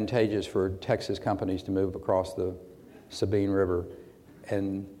advantageous for Texas companies to move across the Sabine River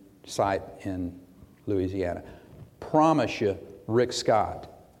and site in Louisiana. Promise you, Rick Scott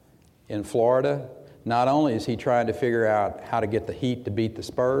in Florida, not only is he trying to figure out how to get the Heat to beat the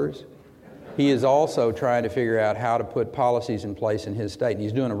Spurs, he is also trying to figure out how to put policies in place in his state, and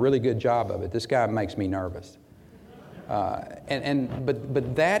he's doing a really good job of it. This guy makes me nervous.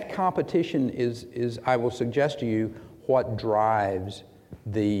 But that competition is, I will suggest to you, what drives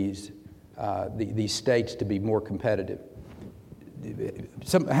these states to be more competitive.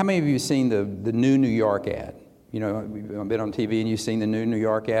 How many of you have seen the new New York ad? I've been on TV and you've seen the new New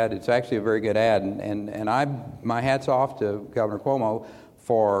York ad. It's actually a very good ad, and my hat's off to Governor Cuomo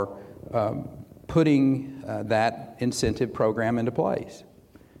for putting that incentive program into place.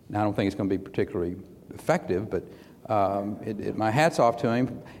 Now, I don't think it's going to be particularly effective, but my hat's off to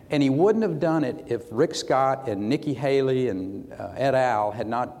him. And he wouldn't have done it if Rick Scott and Nikki Haley and et al. Had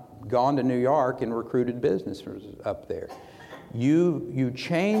not gone to New York and recruited businesses up there. You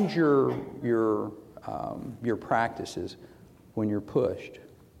change your practices when you're pushed,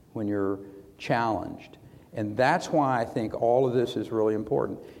 when you're challenged. And that's why I think all of this is really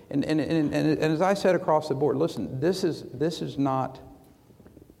important. And as I said across the board, listen, this is not,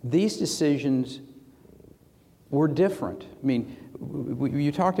 these decisions were different. I mean,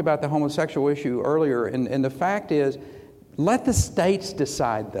 you talked about the homosexual issue earlier, and the fact is, let the states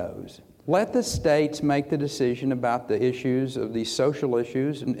decide those. Let the states make the decision about the issues of these social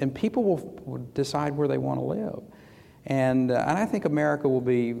issues, and people will decide where they want to live. And I think America will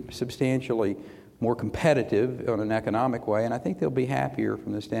be substantially more competitive in an economic way, and I think they'll be happier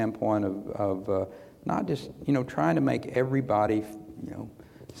from the standpoint of not just, trying to make everybody,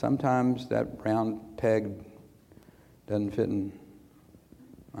 sometimes that round peg doesn't fit in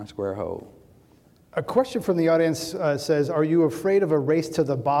my square hole. A question from the audience says, are you afraid of a race to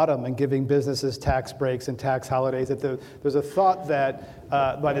the bottom and giving businesses tax breaks and tax holidays? That there's a thought that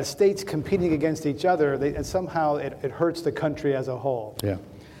by the states competing against each other, and somehow it hurts the country as a whole. Yeah.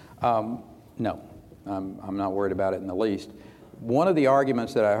 No, I'm not worried about it in the least. One of the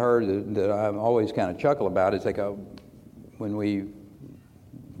arguments that I heard that I always kind of chuckle about is when we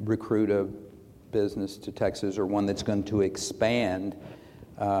recruit a business to Texas or one that's going to expand,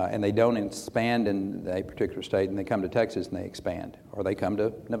 and they don't expand in a particular state, and they come to Texas and they expand, or they come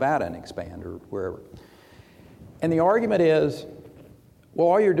to Nevada and expand, or wherever. And the argument is, well,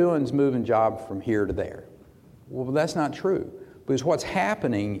 all you're doing is moving jobs from here to there. Well, that's not true, because what's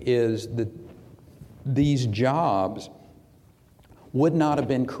happening is that these jobs would not have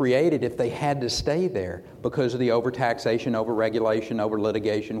been created if they had to stay there because of the overtaxation, overregulation,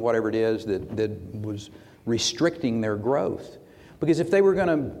 overlitigation, whatever it is that was restricting their growth. Because if they were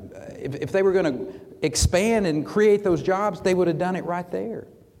going to expand and create those jobs, they would have done it right there.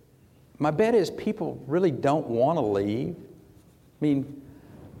 My bet is people really don't want to leave. I mean,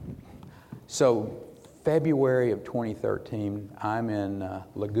 so February of 2013, I'm in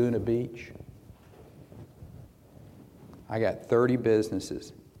Laguna Beach. I got 30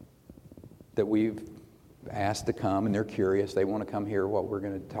 businesses that we've asked to come, and they're curious. They want to come hear what we're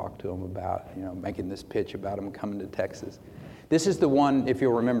going to talk to them about, making this pitch about them coming to Texas. This is the one, if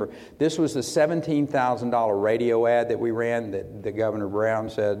you'll remember, this was the $17,000 radio ad that we ran that Governor Brown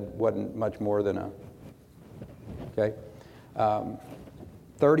said wasn't much more than okay?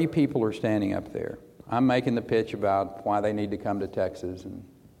 30 people are standing up there. I'm making the pitch about why they need to come to Texas, and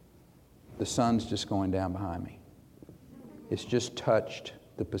the sun's just going down behind me. It's just touched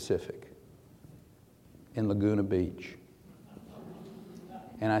the Pacific in Laguna Beach.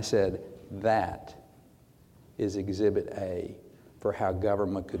 And I said, that is Exhibit A for how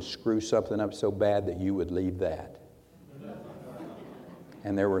government could screw something up so bad that you would leave that.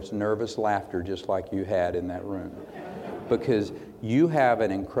 And there was nervous laughter just like you had in that room. Because you have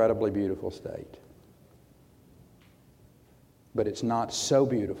an incredibly beautiful state. But it's not so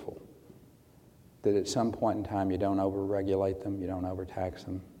beautiful that at some point in time you don't over-regulate them, you don't overtax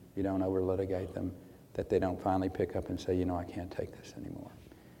them, you don't over-litigate them, that they don't finally pick up and say, I can't take this anymore.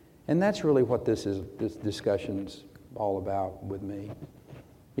 And that's really what this discussion's all about with me.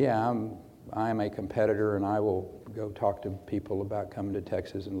 Yeah, I am a competitor, and I will go talk to people about coming to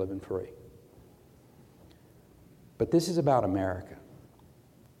Texas and living free. But this is about America.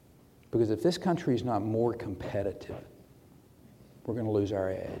 Because if this country is not more competitive, we're going to lose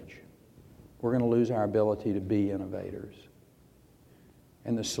our edge. We're going to lose our ability to be innovators.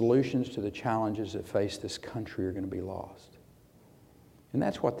 And the solutions to the challenges that face this country are going to be lost. And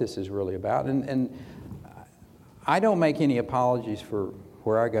that's what this is really about. And I don't make any apologies for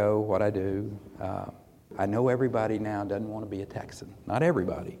where I go, what I do. I know everybody now doesn't want to be a Texan. Not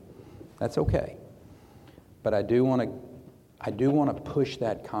everybody. That's okay. But I do want to push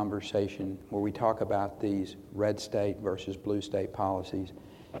that conversation where we talk about these red state versus blue state policies.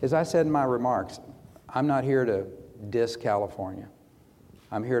 As I said in my remarks, I'm not here to diss California.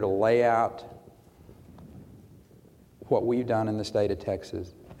 I'm here to lay out what we've done in the state of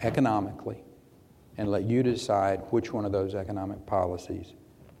Texas economically and let you decide which one of those economic policies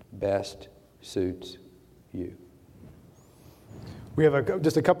best suits you. We have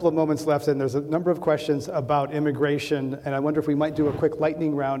just a couple of moments left, and there's a number of questions about immigration, and I wonder if we might do a quick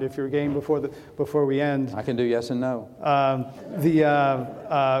lightning round if you're game before we end. I can do yes and no.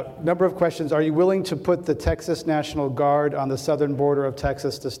 The number of questions: are you willing to put the Texas National Guard on the southern border of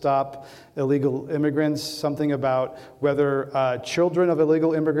Texas to stop illegal immigrants? Something about whether children of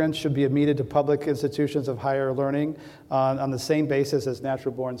illegal immigrants should be admitted to public institutions of higher learning on the same basis as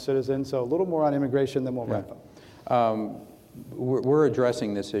natural-born citizens. So a little more on immigration, then we'll wrap up. We're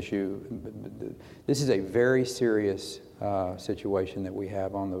addressing this issue. This is a very serious situation that we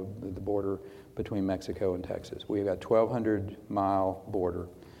have on the border between Mexico and Texas. We've got a 1,200-mile border.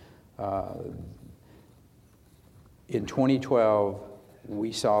 In 2012,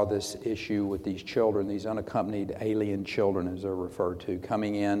 we saw this issue with these children, these unaccompanied alien children, as they're referred to,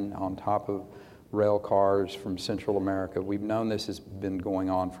 coming in on top of rail cars from Central America. We've known this has been going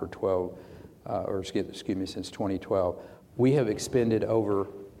on for since 2012. We have expended over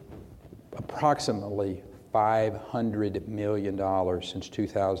approximately $500 million since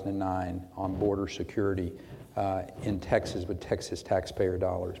 2009 on border security in Texas with Texas taxpayer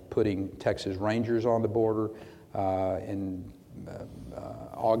dollars, putting Texas Rangers on the border and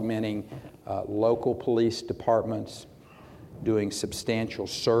augmenting local police departments, doing substantial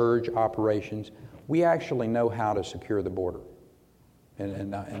surge operations. We actually know how to secure the border.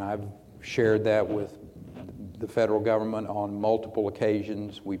 And I've shared that with the federal government on multiple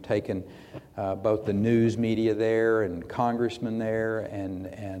occasions. We've taken both the news media there and congressmen there,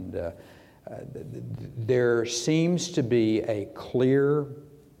 and there seems to be a clear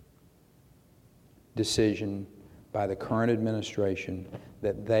decision by the current administration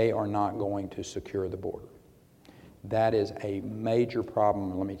that they are not going to secure the border. That is a major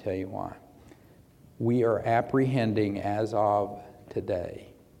problem, and let me tell you why. We are apprehending, as of today,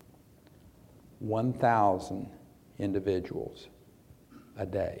 1,000 individuals a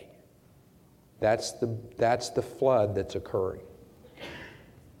day. That's the flood that's occurring.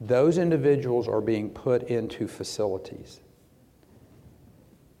 Those individuals are being put into facilities.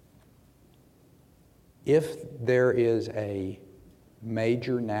 If there is a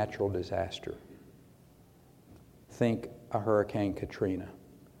major natural disaster, think a Hurricane Katrina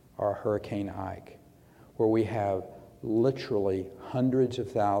or a Hurricane Ike, where we have literally hundreds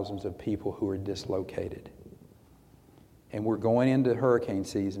of thousands of people who are dislocated. And we're going into hurricane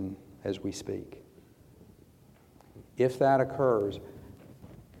season as we speak. If that occurs,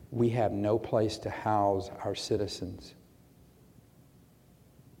 we have no place to house our citizens.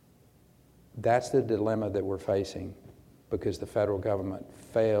 That's the dilemma that we're facing because the federal government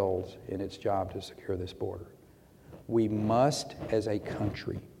fails in its job to secure this border. We must, as a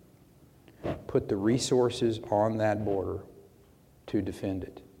country, put the resources on that border to defend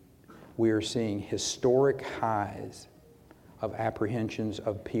it. We are seeing historic highs of apprehensions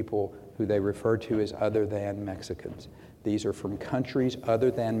of people who they refer to as other than Mexicans. These are from countries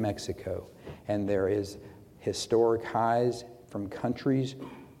other than Mexico, and there is historic highs from countries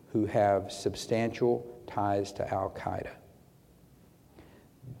who have substantial ties to Al-Qaeda.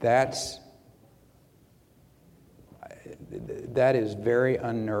 That is very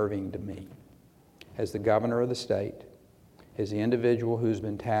unnerving to me as the governor of the state, as the individual who's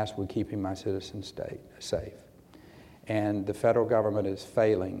been tasked with keeping my citizens safe. And the federal government is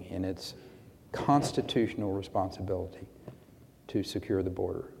failing in its constitutional responsibility to secure the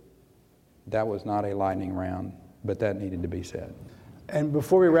border. That was not a lightning round, but that needed to be said. And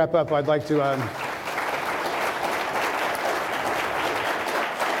before we wrap up, I'd like to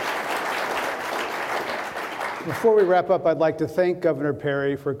thank Governor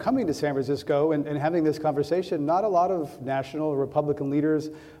Perry for coming to San Francisco and having this conversation. Not a lot of national Republican leaders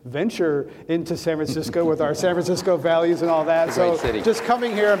venture into San Francisco with our San Francisco values and all that. It's a great city. Just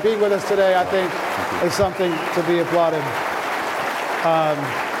coming here and being with us today, I think, is something to be applauded.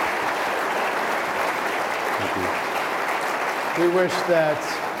 We wish that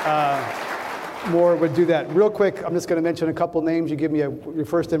more would do that. Real quick, I'm just going to mention a couple names. You give me your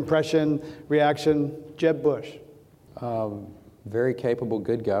first impression, reaction. Jeb Bush. Very capable,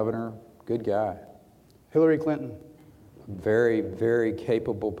 good governor, good guy. Hillary Clinton. Very, very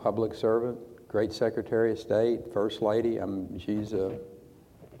capable public servant, great Secretary of State, First Lady. She's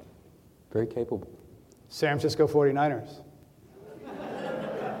very capable. San Francisco 49ers.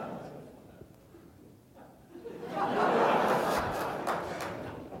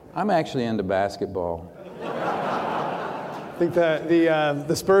 I'm actually into basketball. I think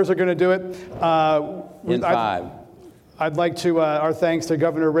the Spurs are going to do it. In five. I'd like to, our thanks to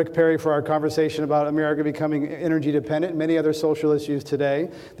Governor Rick Perry for our conversation about America becoming energy dependent and many other social issues today.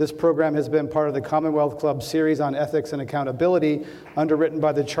 This program has been part of the Commonwealth Club series on ethics and accountability, underwritten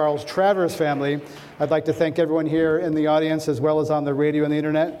by the Charles Travers family. I'd like to thank everyone here in the audience as well as on the radio and the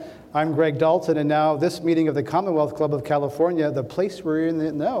internet. I'm Greg Dalton, and now this meeting of the Commonwealth Club of California, the place where you're in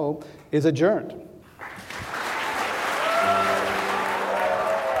the know, is adjourned.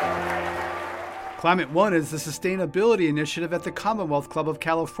 Climate One is the sustainability initiative at the Commonwealth Club of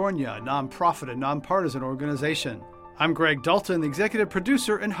California, a nonprofit and nonpartisan organization. I'm Greg Dalton, the executive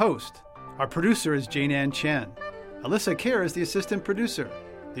producer and host. Our producer is Jane Ann Chen. Alyssa Kerr is the assistant producer.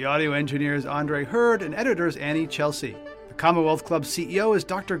 The audio engineer is Andre Hurd, and editor is Annie Chelsea. The Commonwealth Club CEO is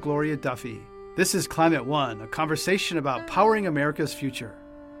Dr. Gloria Duffy. This is Climate One, a conversation about powering America's future.